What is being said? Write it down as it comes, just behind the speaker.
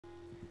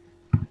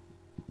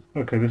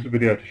Okay, this is a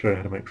video to show you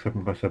how to make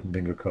 7x7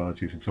 bingo cards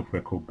using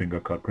software called Bingo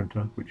Card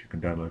Printer, which you can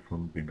download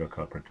from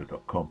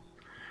bingocardprinter.com.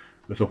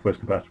 The software is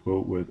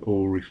compatible with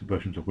all recent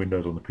versions of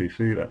Windows on the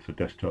PC, that's the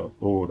desktop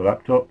or the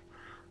laptop.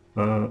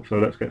 So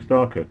let's get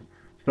started.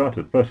 First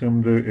thing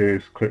I'm going to do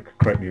is click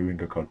Create New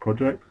Bingo Card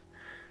Project.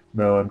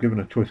 Now I'm given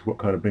a choice of what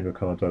kind of bingo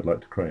cards I'd like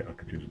to create. I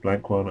could choose a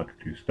blank one, I could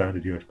choose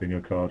standard US bingo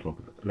cards, or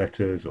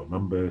letters or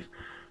numbers,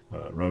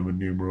 Roman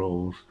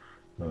numerals,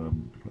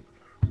 um,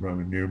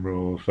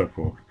 so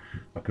forth.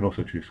 I can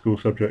also choose school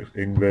subjects,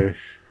 English,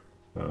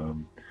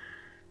 um,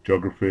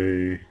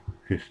 geography,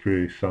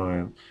 history,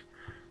 science.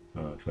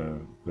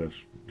 So there's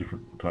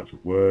different types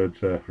of words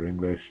there for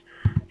English,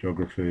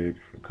 geography,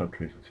 different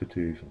countries and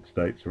cities and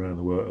states around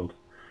the world.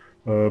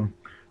 Um,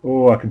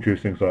 or I can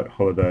choose things like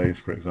holidays,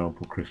 for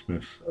example,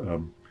 Christmas,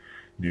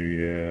 New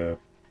Year,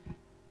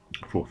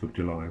 4th of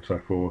July and so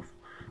forth.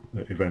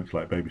 Events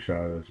like baby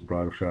showers,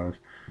 bridal showers.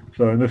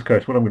 So in this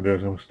case, what I'm going to do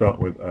is I'm going to start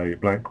with a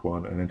blank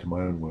one and enter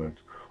my own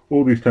words.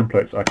 All these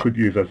templates I could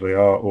use as they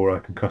are, or I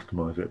can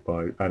customize it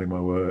by adding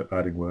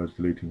words,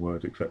 deleting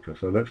words, etc.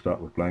 So let's start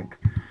with blank.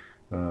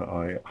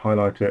 I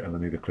highlight it and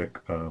then either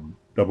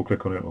double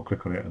click on it or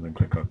click on it and then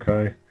click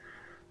OK.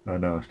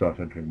 And now I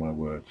start entering my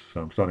words. So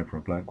I'm starting from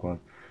a blank one.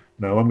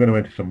 Now I'm going to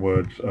enter some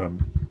words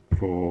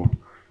for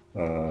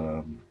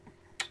um,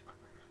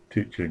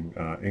 teaching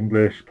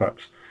English,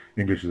 perhaps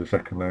English as a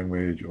second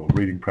language or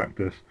reading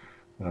practice.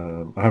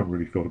 I haven't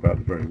really thought about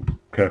very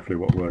carefully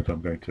what words I'm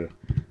going to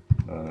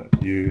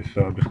use,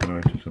 so I'm just going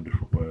to enter some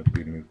different words,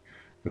 beginning with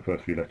the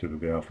first few letters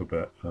of the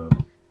alphabet. So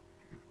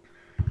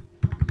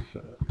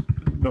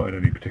not in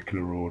any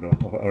particular order.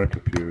 I'll enter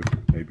a few: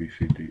 A, B,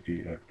 C, D,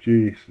 E, F,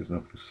 G. So there's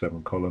enough for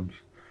 7 columns.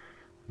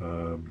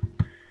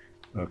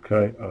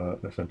 Okay,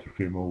 let's enter a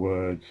few more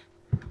words.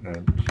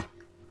 Ant,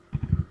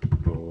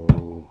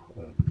 ball,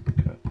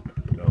 cat,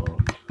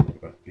 dart. What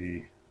about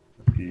E?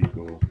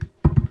 Eagle,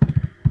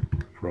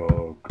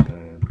 frog,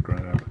 and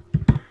grab.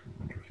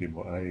 Enter a few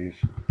more A's.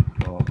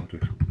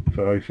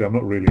 So you see, I'm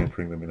not really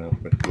entering them in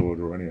alphabetical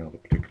order or any other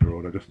particular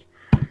order, just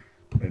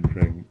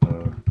entering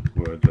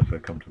words as they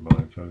come to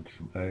mind. So enter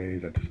some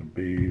A's, enter some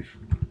B's,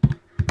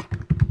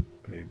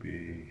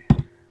 baby,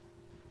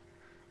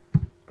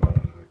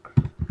 bug,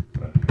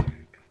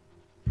 bag,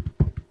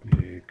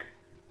 big,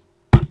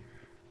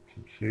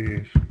 some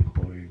C's,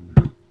 coin,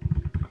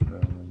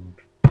 cloud,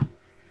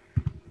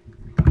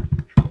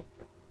 chop,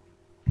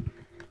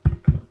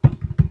 cut,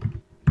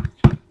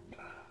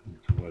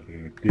 word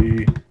being a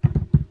D.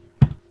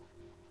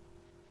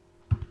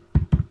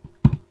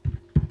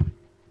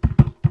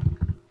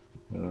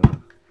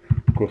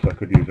 Of course, I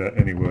could use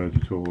any words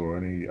at all, or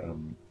any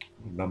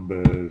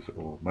numbers,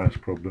 or maths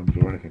problems,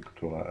 or anything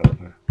at all. I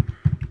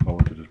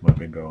wanted just my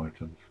bingo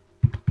items.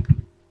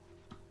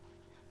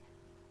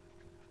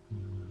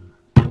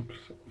 Oops.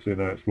 See,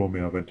 now it's warned me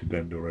I've entered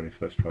end already, so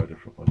let's try a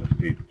different one.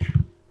 That's each.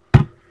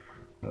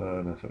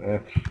 And that's an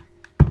F.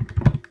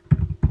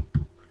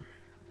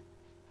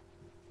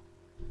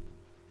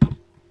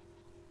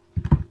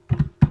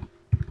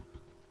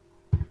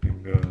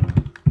 Finger,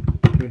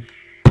 fish.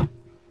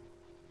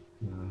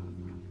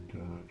 And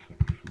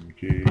some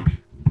G's.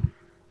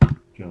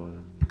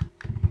 Giant.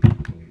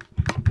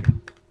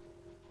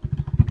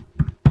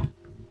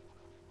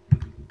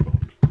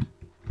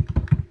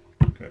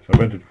 Okay, so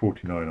I've entered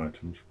 49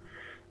 items.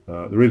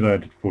 The reason I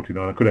entered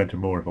 49, I could enter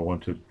more if I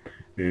wanted,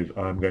 is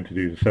I'm going to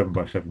use a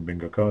 7x7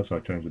 bingo card, so I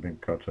changed the bingo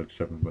card size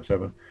to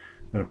 7x7,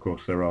 and of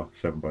course there are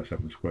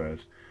 7x7 squares.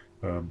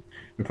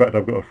 In fact,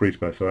 I've got a free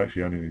space, so I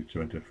actually only need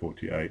to enter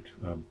 48,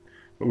 but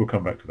we'll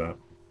come back to that.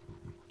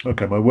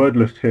 Okay, my word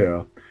list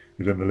here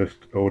is in the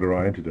list order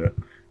I entered it,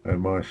 and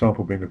my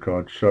sample bingo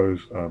card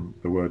shows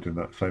the words in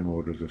that same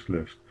order as this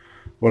list.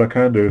 What I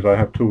can do is I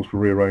have tools for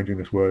rearranging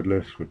this word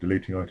list, for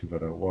deleting items I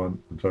don't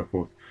want, and so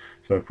forth.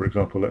 So, for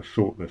example, let's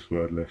sort this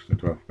word list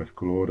into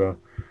alphabetical order.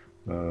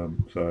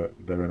 So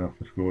they're in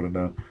alphabetical order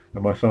now,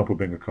 and my sample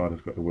bingo card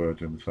has got the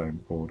words in the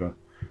same order.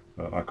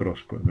 I could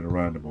also put them in a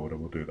random order.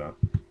 We'll do that.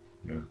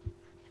 Yeah.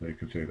 So you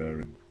can see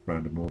they're in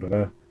random order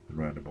there and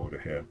random order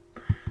here.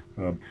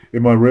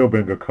 In my real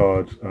bingo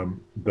cards,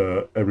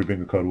 every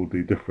bingo card will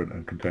be different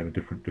and contain a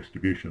different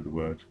distribution of the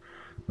words.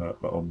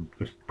 But on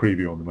this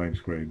preview on the main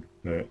screen,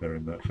 they're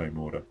in that same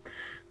order.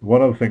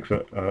 One of the things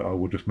that I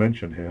will just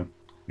mention here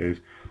is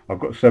I've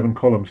got 7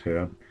 columns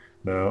here.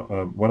 Now,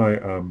 when I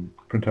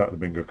print out the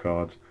bingo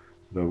cards,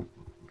 the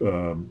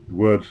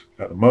words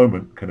at the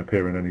moment can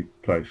appear in any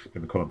place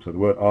in the column. So the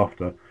word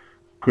after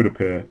could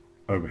appear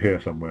over here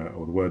somewhere,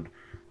 or the word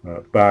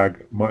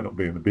bag might not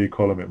be in the B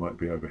column, it might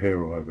be over here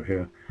or over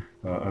here.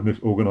 And this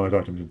organise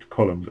items into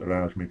columns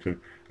allows me to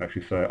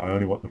actually say I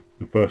only want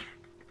the first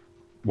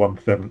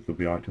 1/7 of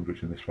the items,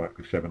 which in this fact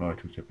is 7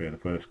 items, to appear in the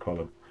first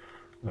column,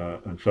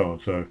 and so on.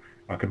 So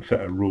I can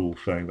set a rule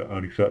saying that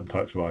only certain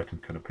types of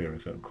items can appear in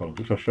certain columns,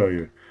 which I'll show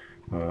you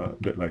a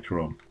bit later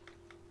on.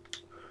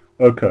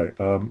 Okay,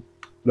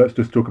 let's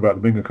just talk about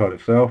the bingo card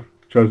itself.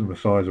 Chosen the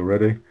size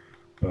already.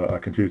 I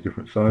can choose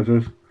different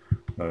sizes.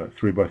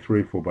 3 by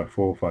 3, 4 by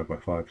 4, 5 by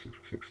 5, 6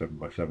 by 6, 7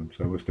 by 7.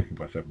 So we're sticking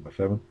by 7 by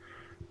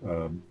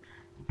 7.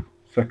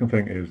 Second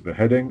thing is the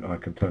heading. I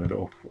can turn it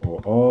off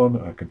or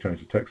on. I can change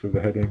the text of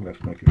the heading.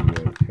 Let's make it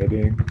the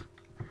heading.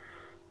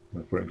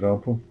 For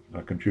example,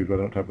 I can choose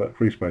whether or not to have that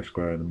free space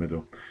square in the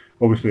middle.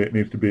 Obviously, it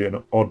needs to be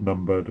an odd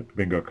numbered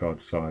bingo card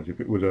size. If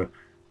it was a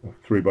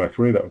 3 by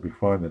 3, that would be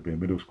fine. There'd be a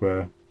middle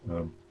square.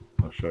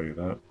 I'll show you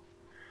that.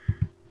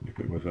 If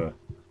it was a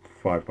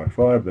 5 by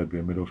 5, there'd be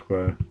a middle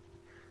square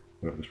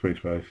with the free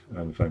space,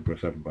 and the same for a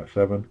 7 by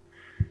 7.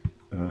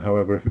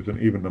 However, if it's an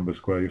even number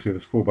square, you see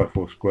there's 4 by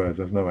 4 squares.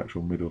 There's no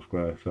actual middle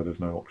square, so there's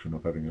no option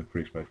of having a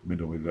free space. The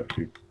middle is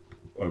actually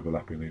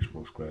overlapping these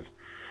 4 squares.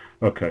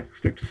 Okay,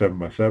 stick to 7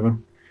 by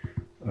 7.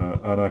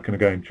 And I can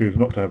again choose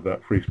not to have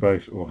that free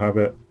space or have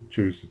it,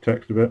 choose the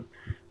text of it,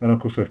 and of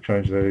course I've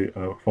changed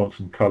the fonts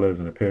and colours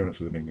and appearance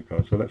of the bingo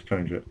card. So let's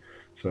change it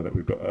so that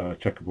we've got a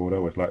checkerboard. I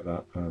always like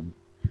that.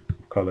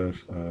 Colours,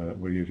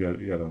 we'll use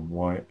yellow and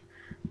white.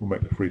 We'll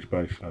make the free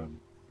space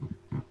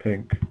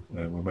pink,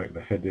 and we'll make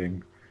the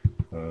heading,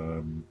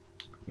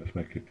 let's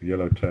make it the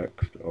yellow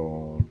text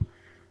on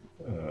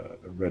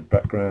a red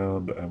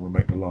background, and we'll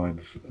make the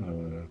lines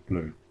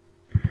blue,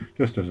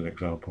 just as an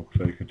example,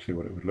 so you can see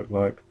what it would look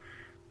like.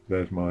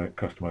 There's my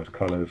customized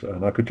colours,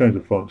 and I could change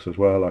the fonts as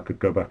well. I could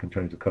go back and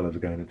change the colours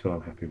again until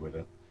I'm happy with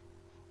it.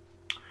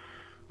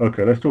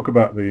 Okay, let's talk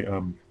about the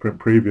print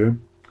preview.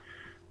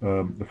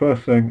 The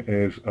first thing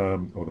is,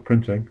 or the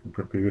print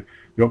preview,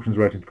 the options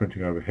relating to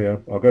printing over here.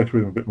 I'll go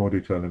through them in a bit more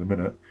detail in a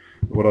minute.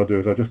 But what I'll do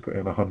is I'll just put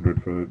in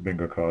 100 for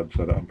bingo cards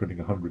so that I'm printing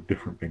 100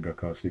 different bingo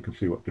cards so you can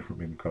see what different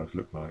bingo cards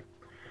look like.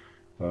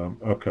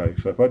 Okay,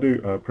 so if I do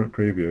print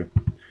preview,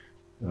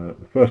 the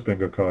first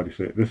bingo card, you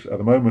see, this at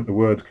the moment the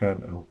words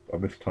can, oh, I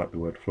mistyped the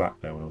word flat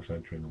there when I was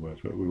entering the words,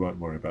 but we won't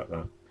worry about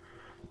that.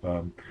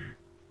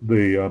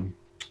 The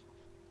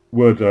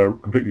words are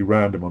completely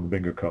random on the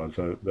bingo card,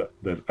 so that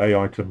there's A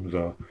items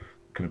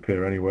can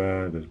appear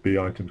anywhere, there's B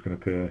items can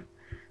appear,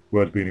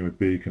 words beginning with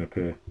B can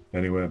appear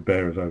anywhere,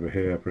 bear is over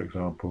here for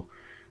example,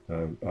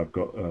 I've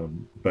got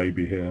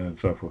baby here and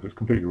so forth. It's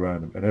completely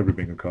random and every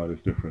bingo card is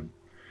different.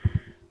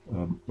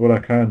 What I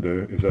can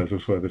do is there's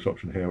also this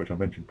option here which I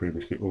mentioned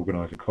previously,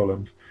 organize in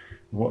columns,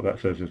 and what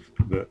that says is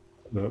that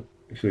you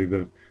see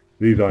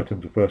these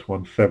items, the first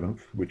one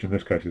 7th, which in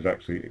this case is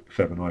actually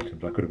 7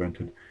 items. I could have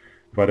entered,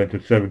 if I'd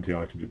entered 70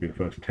 items, it'd be the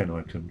first 10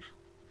 items.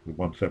 The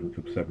 1/7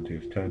 of 70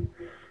 is 10,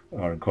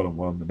 are in column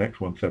 1. The next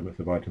 1/7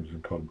 of items is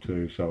in column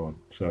 2, so on.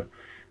 So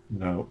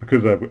now,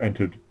 because I've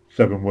entered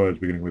 7 words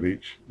beginning with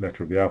each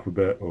letter of the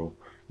alphabet, or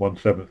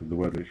 1/7 of the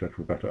word with each letter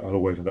of the alphabet, I'll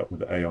always end up with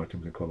the A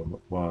items in column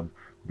 1,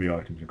 B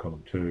items in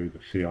column 2, the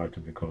C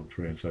items in column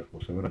 3, and so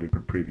forth. So when I do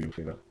print preview, you'll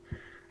see that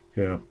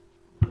here.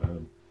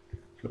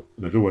 So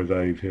there's always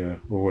A's here,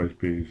 always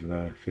B's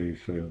there,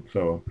 C's, C, and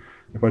so on.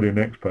 If I do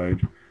next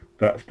page,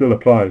 that still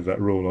applies,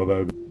 that rule,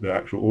 although the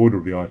actual order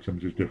of the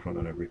items is different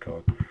on every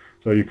card.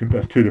 So you can,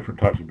 there's 2 different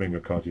types of bingo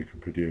cards you can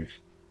produce.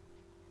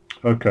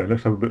 Okay,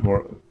 let's have a bit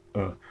more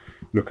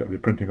look at the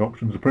printing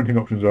options. The printing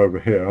options are over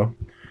here.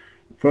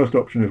 First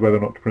option is whether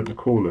or not to print the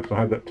call list. I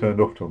have that turned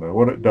off till now.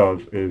 What it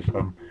does is,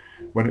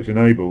 when it's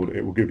enabled,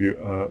 it will give you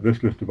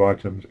this list of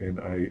items in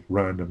a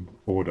random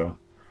order.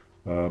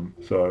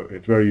 So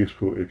it's very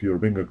useful if you're a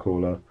bingo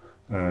caller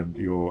and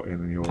you're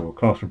in your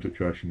classroom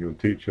situation, you're a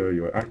teacher,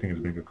 you're acting as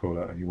a bingo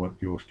caller, and you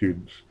want your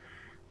students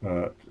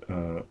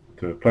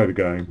to play the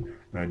game,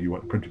 and you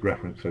want printed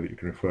reference so that you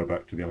can refer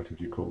back to the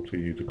items you called, so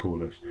you use a call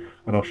list.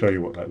 And I'll show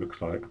you what that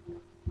looks like.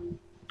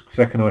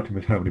 Second item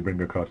is how many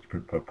bingo cards to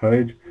print per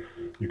page.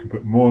 You can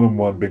put more than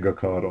 1 bingo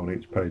card on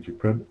each page you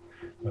print.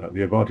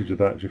 The advantage of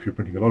that is if you're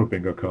printing a lot of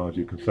bingo cards,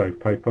 you can save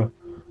paper.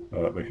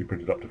 If you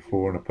printed up to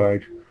 4 on a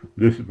page.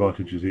 The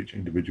disadvantage is each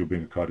individual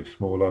bingo card is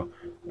smaller,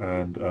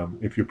 and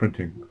if you're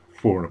printing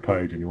 4 on a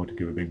page and you want to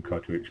give a bingo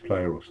card to each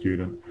player or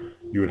student,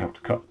 you would have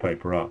to cut the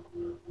paper up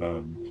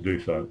to do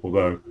so.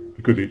 Although,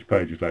 because each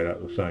page is laid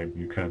out the same,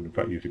 you can in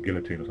fact use a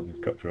guillotine or something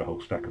to cut through a whole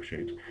stack of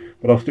sheets.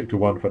 But I'll stick to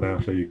 1 for now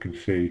so you can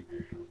see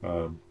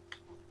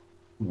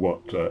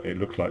what it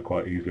looks like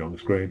quite easily on the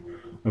screen.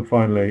 And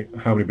finally,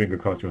 how many bingo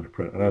cards you want to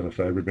print. And as I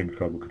say, every bingo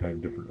card will contain a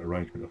different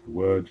arrangement of the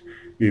words,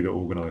 either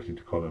organised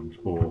into columns,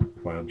 or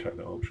if I uncheck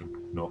that option,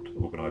 not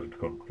organised into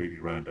columns, completely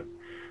random.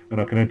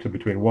 And I can enter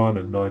between 1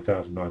 and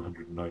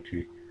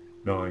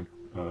 9,999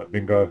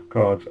 bingo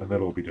cards, and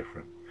they'll all be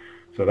different.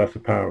 So that's the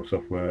power of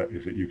software,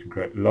 is that you can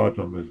create large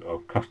numbers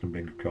of custom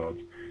bingo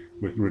cards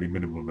with really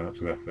minimal amounts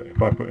of effort.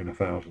 If I put in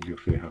 1,000, you'll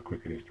see how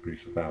quick it is to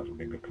produce 1,000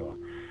 bingo cards.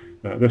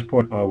 Now at this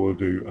point I will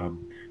do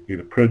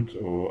either print,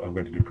 or I'm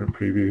going to do print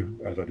preview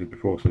as I did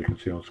before, so you can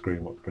see on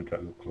screen what the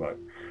printout looks like.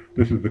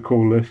 This is the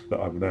call list that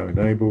I've now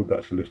enabled.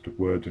 That's a list of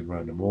words in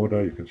random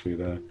order, you can see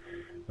there.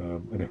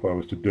 And if I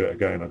was to do it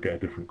again, I'll get a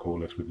different call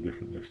list with a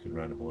different list in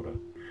random order.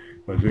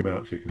 If I zoom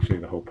out so you can see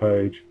the whole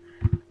page,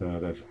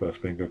 there's the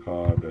first bingo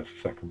card, there's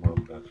the second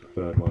one, there's the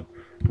third one,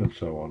 and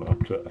so on, up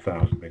to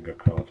 1,000 bingo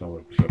cards.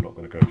 So I'm not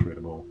going to go through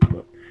them all,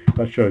 but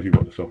that shows you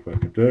what the software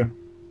can do.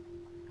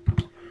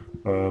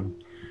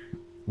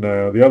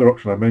 Now, the other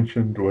option I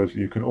mentioned was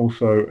you can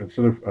also,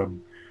 instead of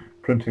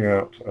printing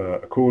out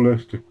a call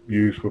list to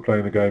use for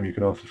playing the game, you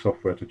can ask the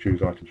software to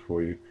choose items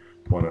for you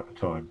one at a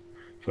time.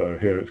 So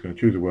here it's going to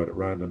choose a word at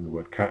random, the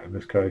word cat in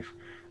this case,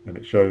 and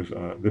it shows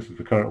this is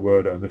the current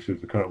word and this is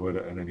the current word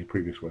and any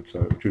previous word.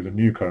 So it will choose a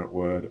new current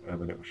word,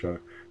 and then it will show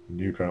the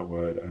new current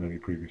word and any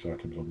previous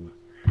items on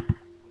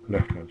the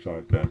left-hand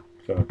side there.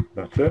 So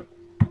that's it.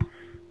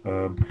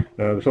 Now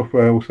the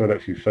software also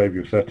lets you save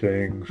your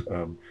settings,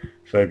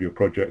 save your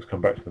projects,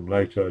 come back to them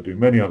later, do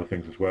many other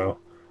things as well.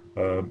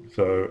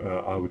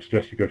 So I would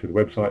suggest you go to the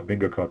website,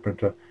 Bingo Card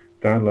Printer,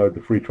 download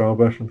the free trial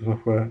version of the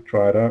software,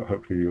 try it out,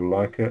 hopefully you'll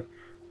like it.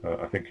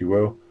 I think you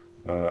will.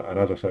 And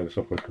as I say, the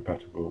software is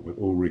compatible with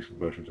all recent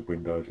versions of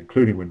Windows,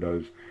 including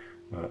Windows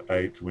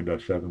 8,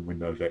 Windows 7,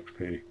 Windows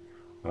XP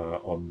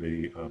on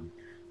the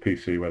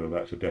PC, whether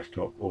that's a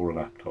desktop or a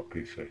laptop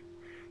PC.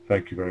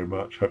 Thank you very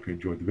much. Hope you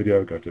enjoyed the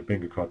video. Go to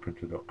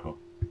bingocardprinter.com.